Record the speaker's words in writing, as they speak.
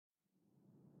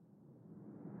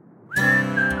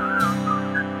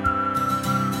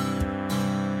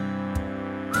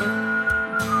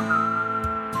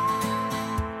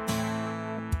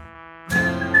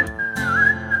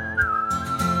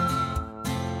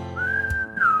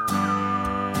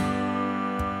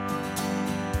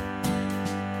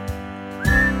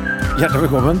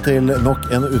Hjertelig velkommen til nok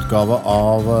en utgave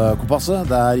av Kompasset,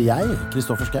 der jeg,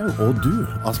 Kristoffer Schau, og du,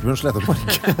 Asbjørn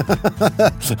Slettemark,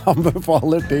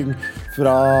 anbefaler ting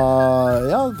fra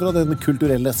den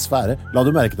kulturelle sfære. La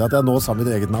du merke til at jeg nå sa mitt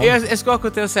eget navn? Jeg skal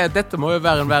akkurat til å si at dette må jo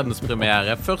være en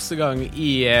verdenspremiere. Første gang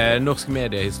i norsk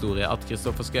mediehistorie at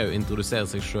Kristoffer Schau introduserer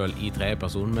seg selv i tredje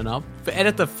person med navn. For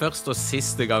er dette første og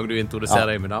siste gang du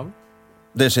introduserer deg med navn?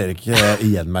 Det skjer ikke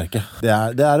igjen, merke. Det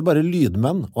er bare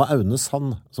lydmenn og Aune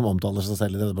Sand som omtaler seg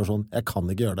selv i denne personen. Jeg kan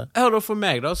ikke gjøre det. Hør da for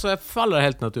meg da, så jeg faller det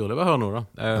helt naturlig. Bare hør nå da.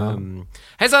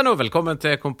 Hei sann og velkommen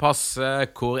til Kompass,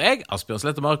 hvor jeg, Asbjørn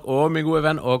Slettemark, og min gode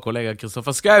venn og kollega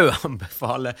Kristoffer Schau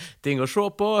anbefaler ting å se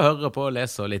på, høre på,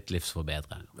 lese og litt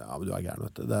livsforbedre. Ja, men du er gæren,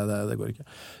 vet du. Det går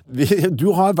ikke.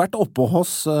 Du har vært oppe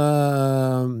hos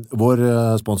vår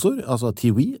sponsor, altså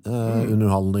TV,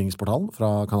 underholdningsportalen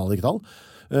fra Kanal Digital.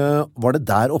 Var det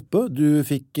der oppe du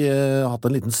fikk hatt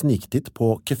en liten sniktitt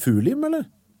på Kefulim, eller?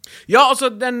 Ja, altså,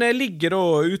 den ligger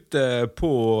da ute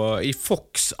i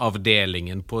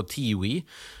Fox-avdelingen på Tiwi.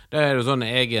 Det er jo sånn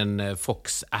egen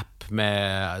Fox-app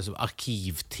med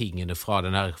arkivtingene fra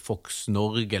den her Fox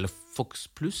Norge, eller Fox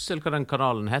Plus, eller hva den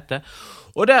kanalen heter.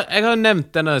 Og der, jeg har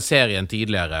nevnt denne serien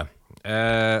tidligere,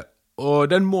 og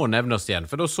den må nevnes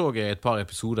igjen, for da så jeg et par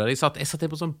episoder. Jeg satt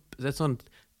inn på et sånt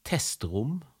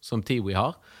testrom som Tiwi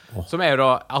har, som er jo da,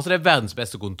 altså det er verdens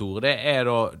beste kontor. Det er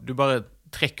da, du bare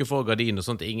trekker for gardiner,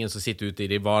 sånn at ingen som sitter ute i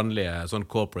de vanlige sånn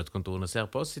corporate-kontorene ser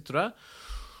på, sitter du der,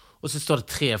 og så står det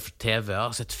 3 TV-er,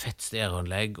 altså et fett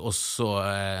stereoanlegg, og så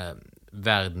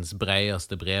verdens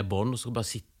bredeste bredbånd, og så bare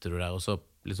sitter du der, og så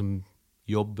liksom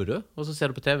jobber du, og så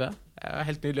ser du på TV.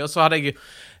 Helt nydelig. Og så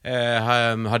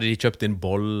hadde de kjøpt inn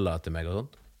boller til meg og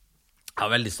sånt. Ja,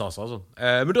 veldig stas, altså.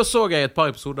 Men da så jeg et par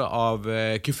episoder av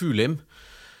Kefulim,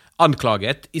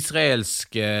 anklaget,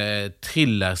 israelsk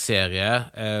thrillerserie,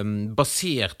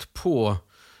 basert på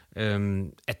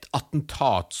et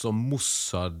attentat som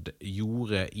Mossad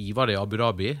gjorde var det i Abu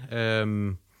Dhabi,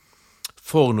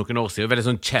 for noen år siden, veldig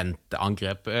sånn kjent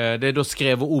angrep. Det er da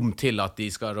skrevet om til at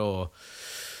de skal da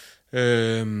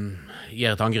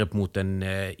gjøre et angrep mot den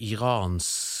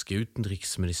iranske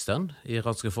utenriksministeren,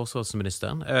 iranske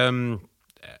forsvarsministeren.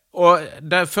 Og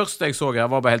det første jeg så her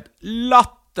var bare helt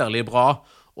latterlig bra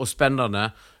og spennende,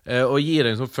 og gir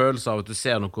deg en sånn følelse av at du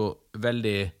ser noe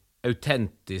veldig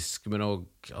autentisk, men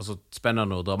også altså,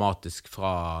 spennende og dramatisk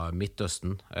fra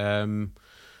Midtøsten.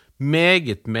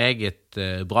 Meget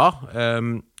bra.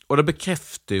 Og det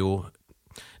bekrefter jo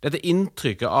dette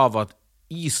inntrykket av at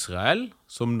Israel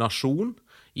som nasjon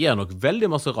gjør nok veldig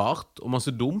masse rart og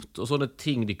masse dumt og sånne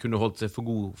ting de kunne holdt seg for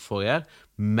god for å gjøre,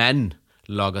 men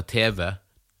lager TV,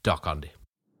 da kan de.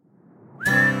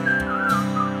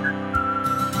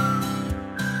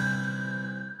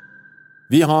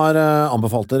 Vi har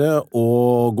anbefalt dere å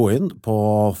gå inn på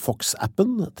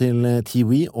Fox-appen til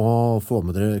TV og få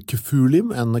med dere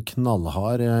Kefulim, en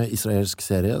knallhard israelsk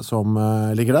serie som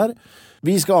ligger der.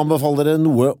 Vi skal anbefale dere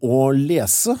noe å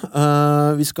lese.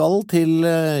 Vi skal til,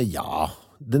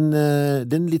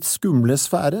 den litt skumle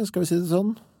sfære, skal vi si det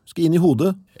sånn. Skal inn i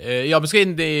hodet. Ja, vi skal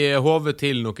inn i hodet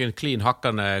til noen klin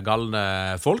hakkende galne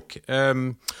folk.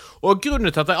 Og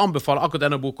grunnen til at jeg anbefaler akkurat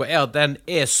denne boka er at den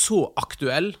er så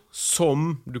aktuell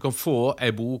som du kan få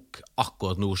en bok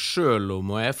akkurat nå, selv om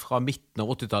den er fra midten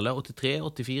av 80-tallet, 83,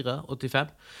 84,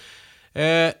 85.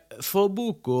 For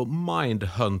boka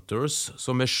Mindhunters,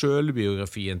 som er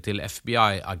selvbiografien til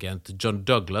FBI-agent John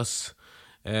Douglas,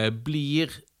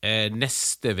 blir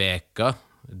neste veka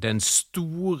den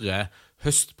store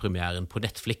høstpremieren på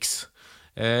Netflix.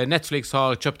 Netflix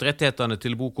har kjøpt rettighetene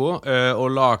til boka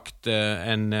og lagt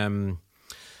en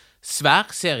svær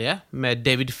serie med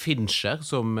David Fincher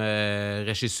som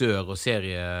regissør og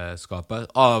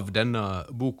serieskaper av denne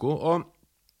boka. Og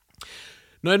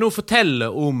når jeg nå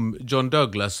forteller om John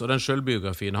Douglas og den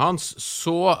selvbiografien hans,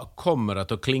 så kommer det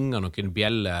til å klinge noen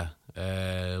bjeller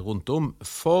rundt om,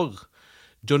 for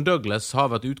John Douglas har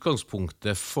vært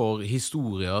utgangspunktet for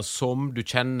historier som du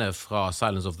kjenner fra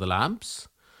Silence of the Lambs,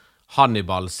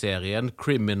 Hannibal-serien,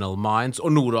 Criminal Minds,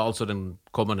 og nå da altså den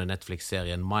kommende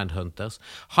Netflix-serien Mindhunters.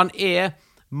 Han er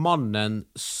mannen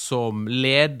som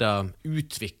leder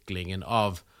utviklingen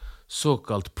av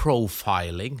såkalt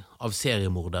profiling av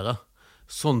seriemordere,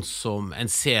 sånn som en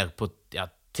ser på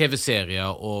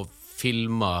TV-serier og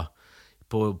filmer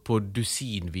på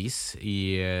dusinvis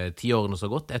i 10 årene som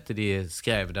har gått etter de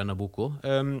skrev denne boka.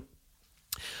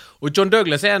 Og John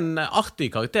Douglas er en artig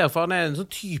karakter, for han er en sånn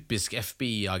typisk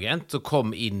FBI-agent som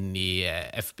kom inn i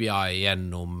FBI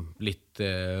gjennom litt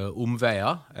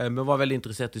omveier, men var veldig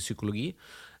interessert i psykologi.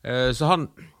 Så han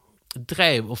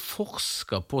drev og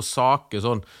forsket på saker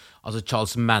sånn, altså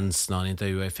Charles Manson han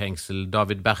intervjuet i fengsel,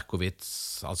 David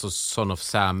Berkowitz, altså Son of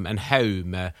Sam, en haug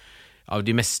med av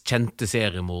de mest kjente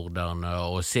seriemorderne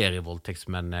og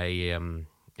serievoldtektsmennene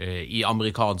i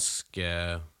amerikansk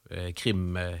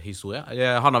krimhistorie.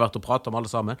 Han har vært og pratet om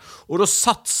alle sammen. Og da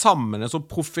satt sammen en sånn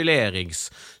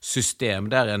profileringssystem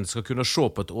der en skal kunne se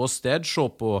på et åsted, se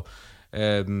på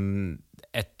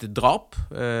et drap,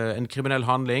 en kriminell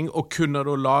handling, og kunne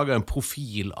da lage en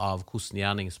profil av hvordan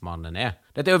gjerningsmannen er.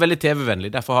 Dette er jo veldig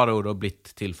TV-vennlig, derfor har det jo da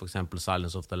blitt til for eksempel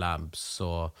Silence of the Lambs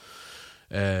og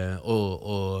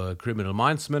Criminal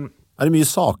Minds, men Er det mye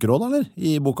saker også, eller,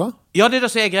 i boka? ja, det er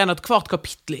det som er greien, at hvert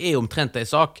kapittel er omtrent en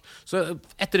sak. Så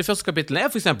etter de første kapitlene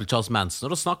er for eksempel Charles Manson,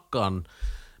 og da snakker han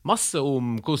masse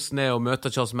om hvordan det er å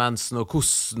møte Charles Manson, og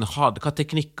hva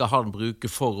teknikker han bruker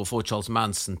for å få Charles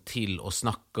Manson til å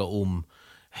snakke om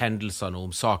hendelsene,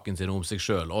 om saken sin, om seg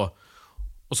selv.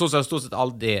 Og så er det stort sett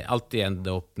alltid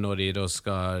ender opp når de da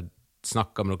skal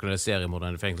snakke om noen av de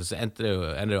seriemorderne i fengsel, så ender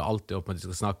det jo alltid opp med at de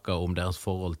skal snakke om deres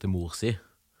forhold til mor si.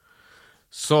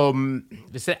 Så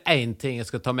hvis det er en ting jeg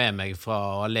skal ta med meg fra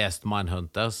å ha lest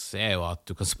Mindhunters, er jo at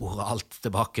du kan spore alt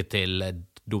tilbake til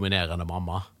dominerende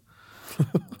mamma.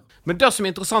 Men det som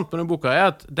er interessant med denne boka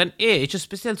er at den er ikke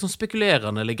spesielt sånn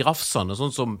spekulerende eller grafsende,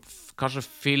 sånn som kanskje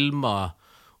filmer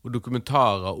og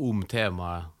dokumentarer om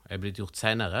temaet er blitt gjort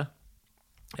senere.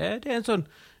 Det er en sånn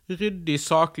ryddig,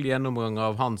 saklig gjennomgang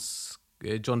av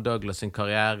John Douglas sin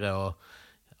karriere og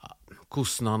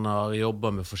hvordan han har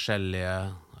jobbet med forskjellige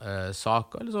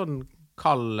saker, eller sånn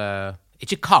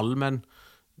ikke kald, men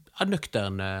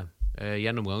nøktern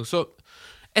gjennomgang. Så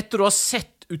etter du har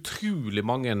sett utrolig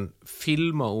mange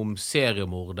filmer om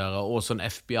seriemordere og sånn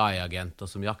FBI-agenter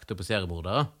som jakter på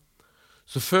seriemordere,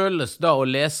 så føles da å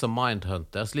lese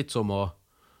Mindhunters litt som å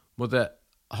måtte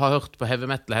ha hørt på heavy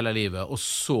metal hele livet, og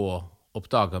så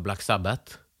oppdage Black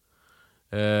Sabbath.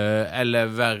 Eller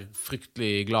være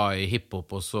fryktelig glad i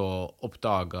hiphop og så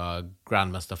oppdage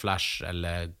Grandmaster Flash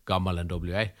eller gammel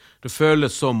NWA. Det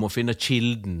føles som å finne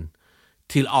kilden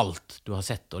til alt du har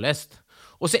sett og lest.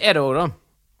 Og så er det jo da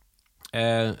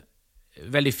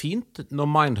veldig fint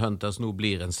når Mindhunters nå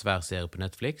blir en svær serie på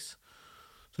Netflix.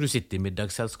 Så du sitter i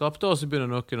middagsselskap da, og så begynner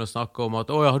noen å snakke om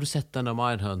at ja, har du sett denne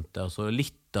Mindhunters, og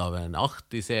litt av en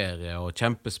artig serie og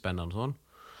kjempespennende og sånn.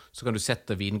 Så kan du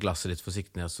sette vinglasset ditt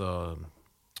forsiktig ned, så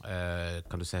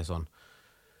kan du si sånn,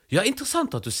 ja,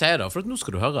 interessant at du sier det, for nå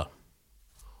skal du høre.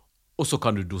 Og så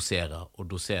kan du dosere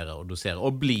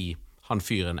og bli han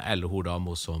fyren eller hun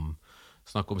dama som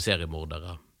snakker om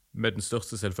seriemordere med den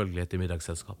største selvfølgelighet i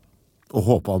middagsselskap. Og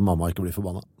håpe at mamma ikke blir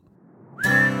forbannet.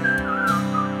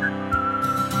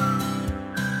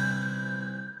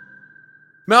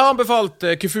 Vi har anbefalt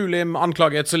Kefulim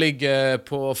anklaget som ligger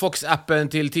på Fox-appen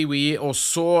til TV, og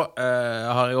så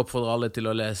har jeg oppfordret alle til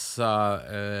å lese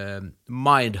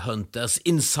Mindhunters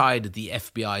Inside the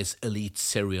FBI's Elite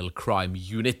Serial Crime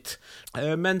Unit.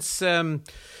 Mens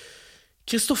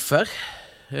Kristoffer,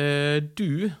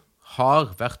 du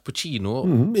har vært på kino.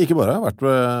 Ikke bare, jeg har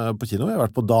vært på kino, jeg har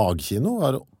vært på dagkino, jeg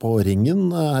var på Ringen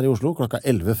her i Oslo klokka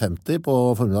 11:50 på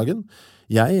formiddagen.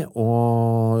 Jeg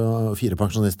og 4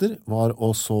 pensjonister var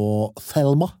og så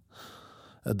Thelma,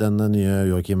 den nye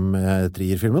Joachim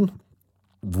Trier-filmen.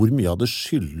 Hvor mye av det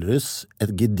skyldes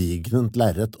et gedigent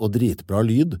lerret og dritbra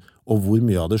lyd, og hvor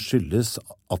mye av det skyldes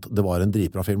at det var en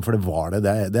dritbra film, for det var det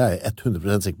er jeg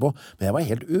 100% sikker på, men jeg var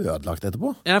helt ødelagt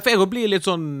etterpå. Ja, for jeg blir litt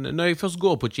sånn, når jeg først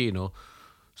går på kino,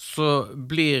 så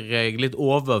blir jeg litt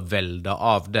overveldet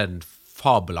av den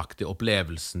fabelaktige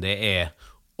opplevelsen det er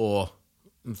å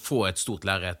få et stort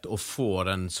lerret og få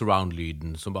den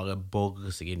surround-lyden som bare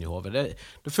borer seg inn i hodet.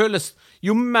 Det føles,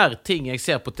 jo mer ting jeg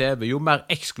ser på TV, jo mer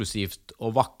eksklusivt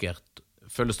og vakkert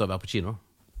føles det å være på kino.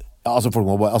 Ja, altså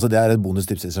det er et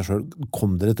bonustips i seg selv.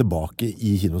 Kom dere tilbake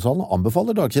i kinosalen og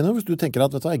anbefaler dagkino hvis du tenker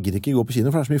at, vet du, jeg gidder ikke gå på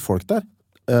kino, for det er så mye folk der.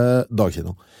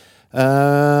 Dagkino.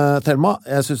 Thelma,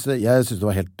 jeg synes det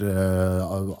var helt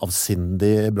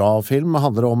avsindig bra film. Det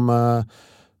handler om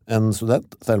en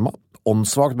student, Thelma,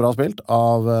 åndssvakt bra spilt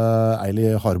av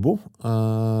Eili Harbo.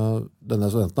 Denne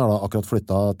studenten har da akkurat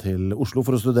flyttet til Oslo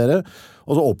for å studere,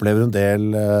 og så opplever hun en del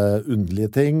underlige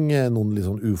ting, noen litt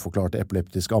sånn uforklarte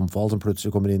epileptiske anfall som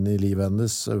plutselig kommer inn i livet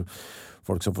hennes,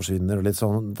 folk som forsvinner og litt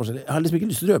sånn forskjellig. Jeg har liksom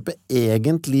ikke lyst til å røpe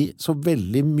egentlig så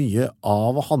veldig mye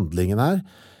av handlingen her,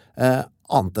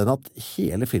 annet enn at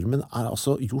hele filmen er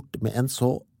altså gjort med en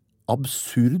så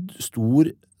absurd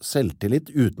stor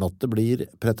selvtillit, uten at det blir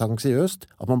pretensiøst,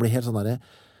 at man blir helt sånn der,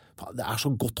 det er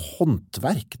så godt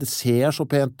håndverk, det ser så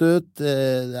pent ut,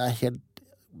 det er helt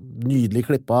nydelig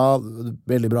klippa,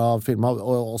 veldig bra filma,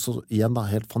 og også igjen da,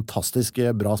 helt fantastisk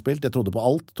bra spilt. Jeg trodde på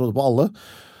alt, trodde på alle.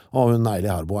 Og hun Eili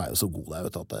Harbo jo så god der,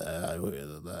 vet du, at det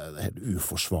er helt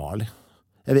uforsvarlig.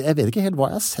 Jeg vet ikke helt hva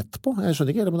jeg har sett på. Jeg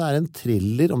skjønner ikke helt om det en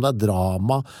thriller, om det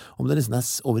drama, om det liksom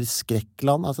over i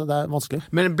skrekkland. Altså, det vanskelig.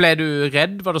 Men ble du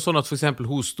redd? Var det sånn at for eksempel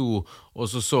hun sto, og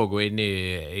så hun inn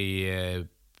i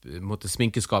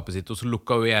sminkeskapet sitt, og så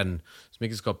lukket hun igjen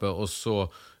sminkeskapet, og så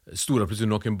sto det plutselig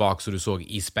noen bak så du så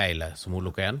i speilet som hun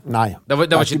lukket igjen? Nei, det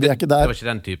var ikke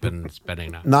den typen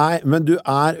spenning der. Nei, men du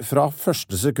fra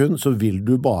første sekund så vil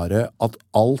du bare at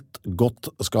alt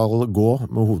godt skal gå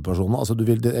med hovedpersonen. Altså du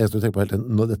vil, det eneste du tenker på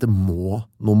hele tiden,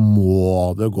 nå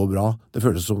må det gå bra. Det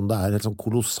føles som det helt sånn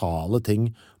kolossale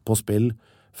ting på spill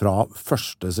fra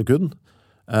første sekund.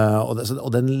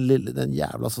 Og den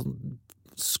jævla sånn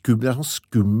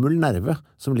skummel nerve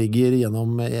som ligger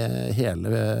gjennom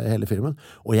hele filmen.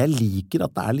 Og jeg liker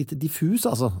at det litt diffus,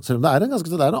 altså. Selv om det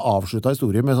en avsluttet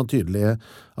historie med sånn tydelig,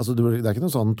 altså det ikke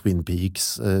noe sånn Twin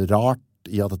Peaks rart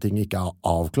i at ting ikke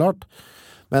avklart.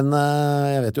 Men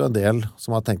jeg vet jo en del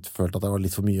som har følt at det var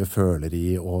litt for mye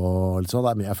føleri og litt sånn,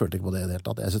 men jeg følte ikke på det i det hele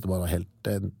tatt. Jeg synes det bare var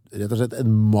rett og slett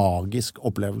en magisk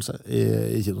opplevelse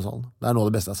i kinosalen. Det noe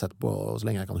av det beste jeg har sett på så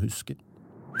lenge jeg kan huske.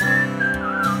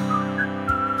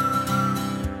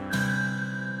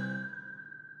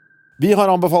 Vi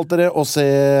har anbefalt dere å se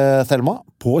Thelma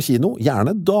på kino,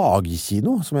 gjerne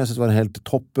dagkino, som jeg synes var en helt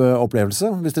topp opplevelse.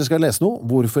 Hvis dere skal lese noe,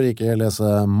 hvorfor ikke lese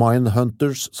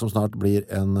Mindhunters, som snart blir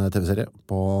en TV-serie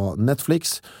på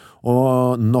Netflix.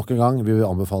 Og nok en gang vil vi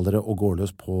anbefale dere å gå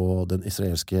løs på den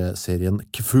israelske serien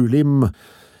Kfulim.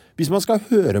 Hvis man skal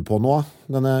høre på noe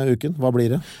denne uken, hva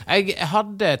blir det? Jeg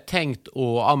hadde tenkt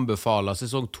å anbefale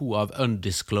sesong 2 av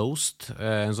Undisclosed,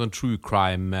 en sånn true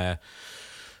crime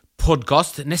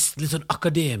podcast, nesten litt sånn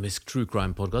akademisk true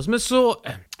crime podcast, men så,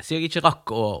 siden jeg ikke rakk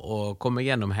å komme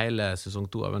gjennom hele sesong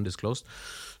 2 av Undisclosed,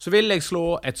 så vil jeg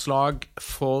slå et slag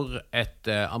for et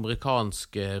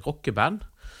amerikansk rockeband,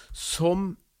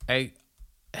 som jeg,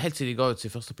 helt siden de ga ut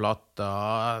sin første plata,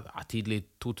 tidlig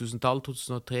 2000-tall,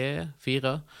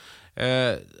 2003-2004,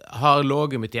 har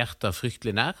låget mitt hjerte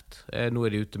fryktelig nært. Nå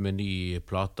de ute med ny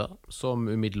plata, som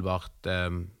umiddelbart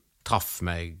traff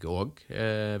meg også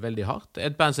veldig hardt.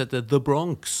 Et band som heter The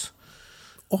Bronx.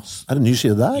 Det en ny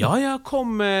skive der? Ja,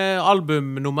 kom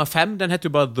album nummer 5. Den heter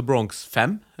jo bare The Bronx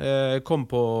 5. Kom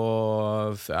på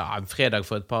en fredag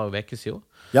for et par veker siden.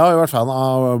 Jeg har jo vært fan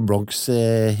av Bronx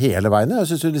hele veien. Jeg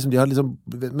synes jo liksom de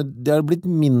har blitt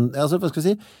altså, hva skal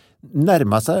jeg si,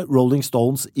 nærmet seg Rolling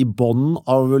Stones i bånden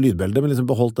av lydbeldet, men liksom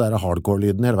beholdt det der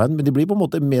hardcore-lyden hele veien. Men de blir på en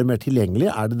måte mer og mer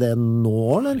tilgjengelige. Det det nå,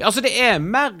 eller? Altså, det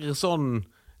mer sånn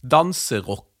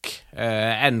danserock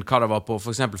enn hva det var på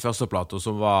for eksempel førsteplato,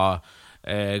 som var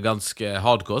ganske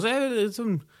hardcore. Så det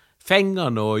sånn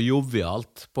fengende og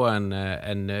jovialt på en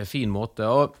fin måte.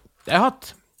 Og jeg har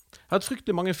hatt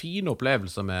fryktelig mange fine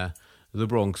opplevelser med The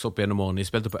Bronx opp gjennom årene. De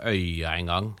spilte på Øya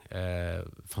en gang.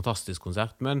 Fantastisk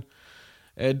konsert. Men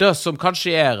det som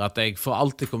kanskje gjør at jeg for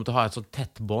alltid kommer til å ha et så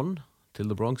tett bånd til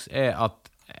The Bronx,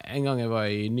 at en gang jeg var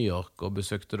i New York og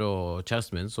besøkte da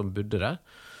kjæresten min som bodde der,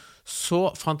 så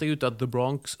fant jeg ut at The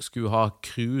Bronx skulle ha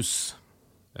cruise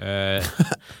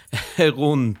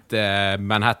rundt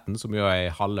Manhattan, som jo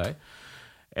halvøy.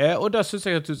 Og da synes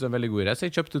jeg det en veldig god idé, så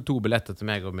jeg kjøpte 2 billetter til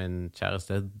meg og min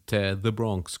kjæreste til The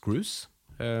Bronx Cruise.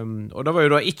 Og det var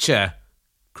jo da ikke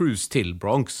cruise til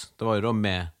Bronx, det var jo da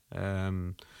med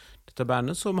dette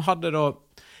bandet som hadde da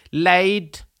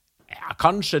leid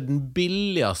kanskje den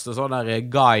billigste sånn der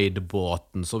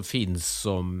guidebåten som finnes,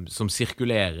 som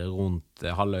sirkulerer rundt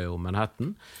halvøya og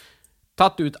Manhattan.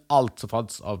 Tatt ut alt som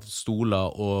fanns av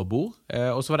stoler og bord,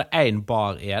 og så var det en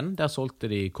bar igjen, der solgte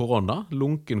de korona,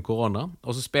 lunken korona,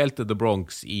 og så spilte The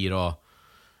Bronx i da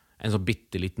en sånn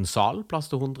bitteliten sal, plass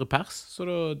til 100 pers, så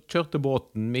da kjørte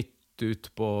båten midt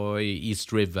ut på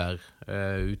East River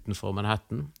utenfor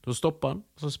Manhattan. Så stoppet han,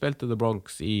 så spilte The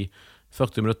Bronx i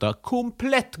 40 minutter.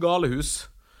 Komplett galehus.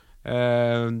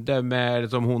 Det med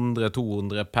liksom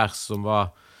 100-200 pers som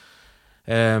var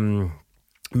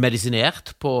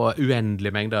medisinert på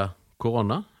uendelige mengder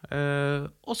korona.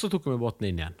 Og så tok vi båten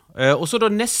inn igjen. Og så da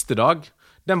neste dag,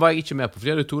 den var jeg ikke med på, for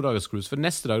de hadde 2 dagers cruise, for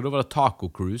neste dag da var det taco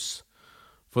cruise.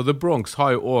 For The Bronx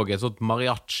har jo også et sånt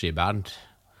mariachi-band.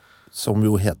 Som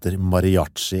jo heter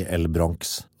Mariachi El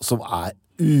Bronx, som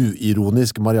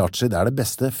uironisk mariachi, det det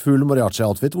beste. Full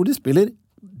mariachi-outfit, hvor de spiller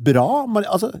bra,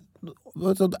 altså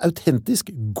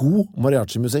autentisk god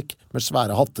mariachi-musikk med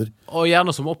svære hatter. Og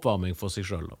gjerne som oppvarming for seg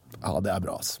selv. Ja, det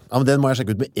bra, altså. Ja, men den må jeg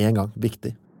sjekke ut med en gang.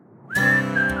 Viktig.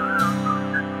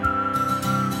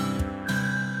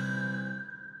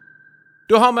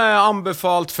 Da har vi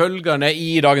anbefalt følgende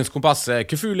i dagens kompass.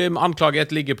 Kufulim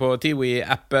anklaget ligger på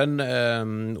TV-appen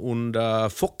under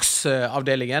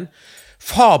Fox-avdelingen.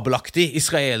 Fabelaktig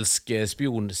israelsk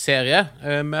spionserie.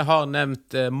 Vi har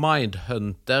nevnt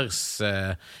Mindhunters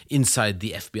Inside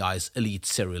the FBI's Elite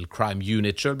Serial Crime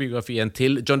Unit, biografien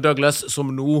til John Douglas,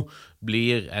 som nå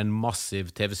blir en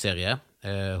massiv TV-serie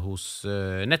hos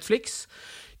Netflix.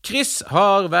 Chris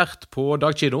har vært på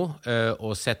dagkino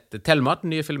og sett Thelma, den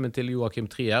nye filmen til Joachim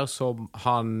Trier, som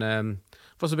han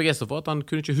var så begeistret for at han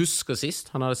kunne ikke huske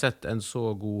sist han hadde sett en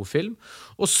så god film.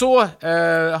 Og så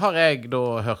har jeg da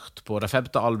hørt på det 5.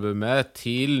 albumet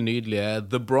til nydelige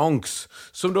The Bronx,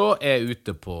 som da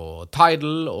ute på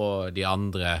Tidal og de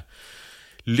andre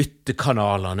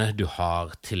lyttekanalene du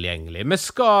har tilgjengelig. Vi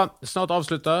skal snart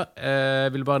avslutte.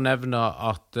 Jeg vil bare nevne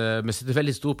at vi setter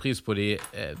veldig stor pris på de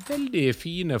veldig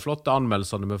fine, flotte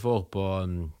anmeldelsene vi får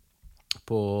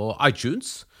på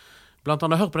iTunes. Blant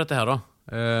annet, hør på dette her da.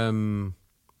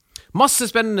 Masse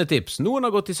spennende tips. Noen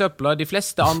har gått i søpla, de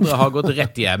fleste andre har gått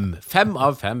rett hjem. 5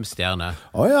 av 5 stjerner.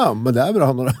 Ja, men det bra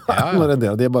når en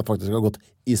del av de bare faktisk har gått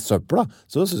i søpla.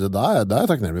 Så synes jeg da er jeg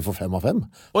takknemlig for 5 av 5.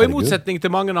 Og i motsetning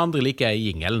til mange andre liker jeg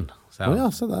jingelen. Så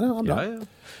der bra. Ja.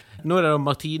 Nå er det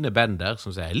Martine Bender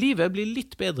som sier livet blir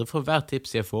litt bedre for hver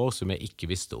tips jeg får som jeg ikke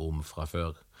visste om fra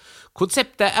før.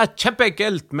 Konseptet er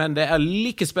kjempeenkelt, men det er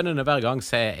like spennende hver gang,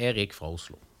 sier Erik fra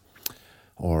Oslo.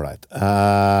 Alright.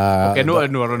 Ok, nå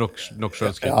er det nok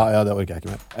selvskritt. Ja, det orker jeg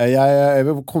ikke mer. Jeg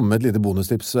vil komme med et lite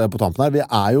bonustips på tampen her. Vi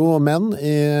er jo menn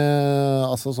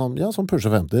som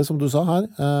pusher 50, som du sa her.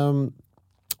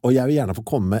 Og jeg vil gjerne få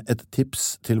komme med et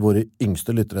tips til våre yngste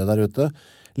lyttere der ute.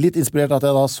 Litt inspirert at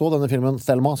jeg da så denne filmen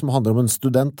Thelma, som handler om en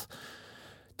student.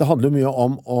 Det handler jo mye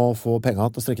om å få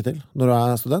penger til å strekke til når du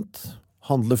er student.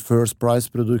 Handle First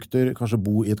Price-produkter, kanskje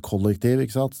bo i et kollektiv,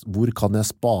 ikke sant? Hvor kan jeg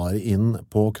spare inn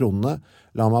på kronene?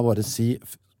 La meg bare si,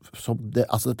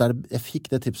 jeg fikk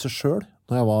det tipset selv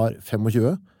når jeg var 25,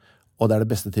 og det er det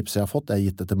beste tipset jeg har fått. Jeg har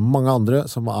gitt det til mange andre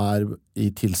som er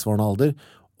i tilsvarende alder,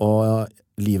 og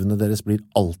livene deres blir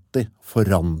alltid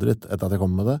forandret etter at jeg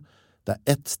kommer med det. Det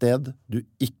er ett sted du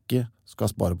ikke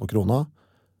skal spare på krona,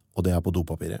 og det er på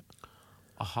dopapiret.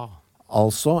 Aha.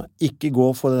 Altså, ikke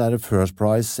gå for det der First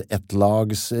Price,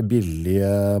 ettlags,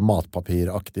 billige,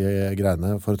 matpapiraktige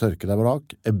greiene for å tørke deg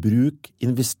bak.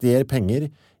 Invester penger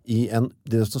i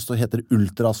det som heter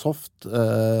ultrasoft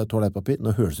toalettpapir.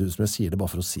 Nå høres det ut som jeg sier det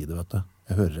bare for å si det, vet du.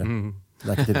 Jeg hører det. Det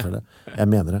er ikke tilfellet.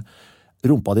 Jeg mener det.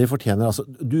 Rumpa di fortjener, altså,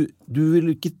 du vil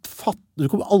ikke du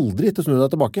kommer aldri til å snu deg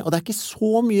tilbake, og det er ikke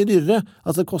så mye dyrere,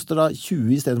 altså det koster da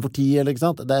 20 i stedet for 10, eller ikke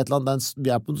sant, det er et eller annet,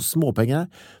 vi er på småpenger her,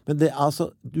 men det er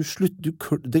altså,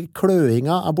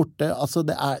 kløinga er borte, altså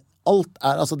det er,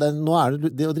 nå er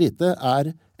det å drite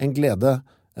er en glede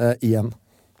igjen.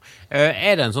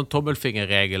 Er det en sånn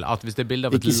tommelfingerregel at hvis det er bilde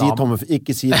av et lam...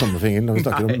 Ikke si tommelfinger når vi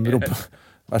snakker om rumpa.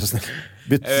 Vær så snill.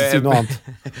 Si noe annet.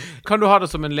 Kan du ha det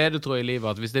som en ledetråd i livet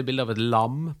at hvis det er bilde av et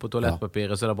lam på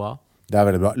toalettpapiret, så er det bra? Det er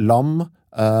veldig bra. Lam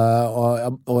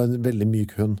og en veldig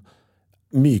myk hund.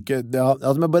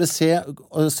 Men bare se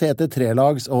etter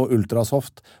trelags og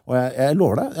ultrasoft. Og jeg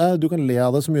lover deg, du kan le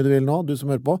av det så mye du vil nå, du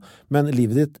som hører på, men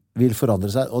livet ditt vil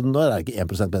forandre seg, og nå er det ikke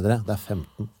 1% bedre, det er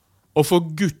 15%. Og for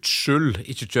Guds skyld,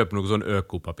 ikke kjøp noe sånn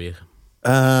økopapir.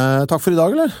 Takk for i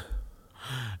dag, eller?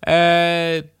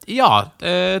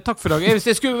 Takk for i dag.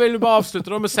 Jeg skulle bare avslutte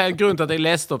da med å si grunnen til at jeg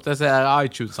leste opp disse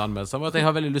iTunes-anmeldelser var at jeg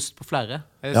har veldig lyst på flere.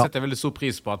 Jeg setter veldig stor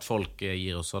pris på at folk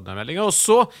gir oss sånne meldinger. Og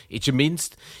så, ikke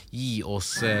minst, gi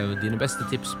oss dine beste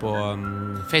tips på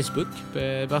Facebook.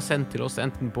 Vær sendt til oss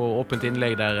enten på åpent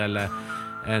innlegg der eller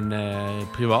en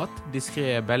privat,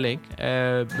 diskret melding.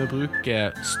 Vi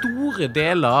bruker store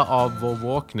deler av vår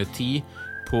våkne tid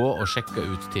på å sjekke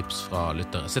ut tips fra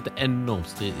lyttere. Setter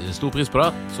enormt stor pris på det,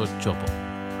 så kjør på.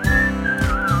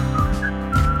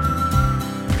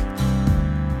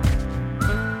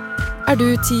 Er du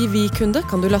TV-kunde,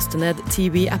 kan du laste ned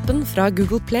TV-appen fra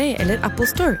Google Play eller Apple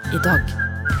Store i dag.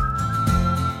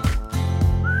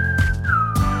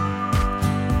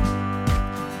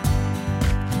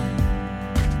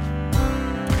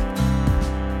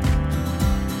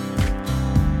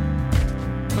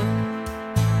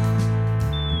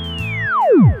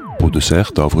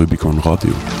 Produsert av Rubicon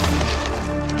Radio.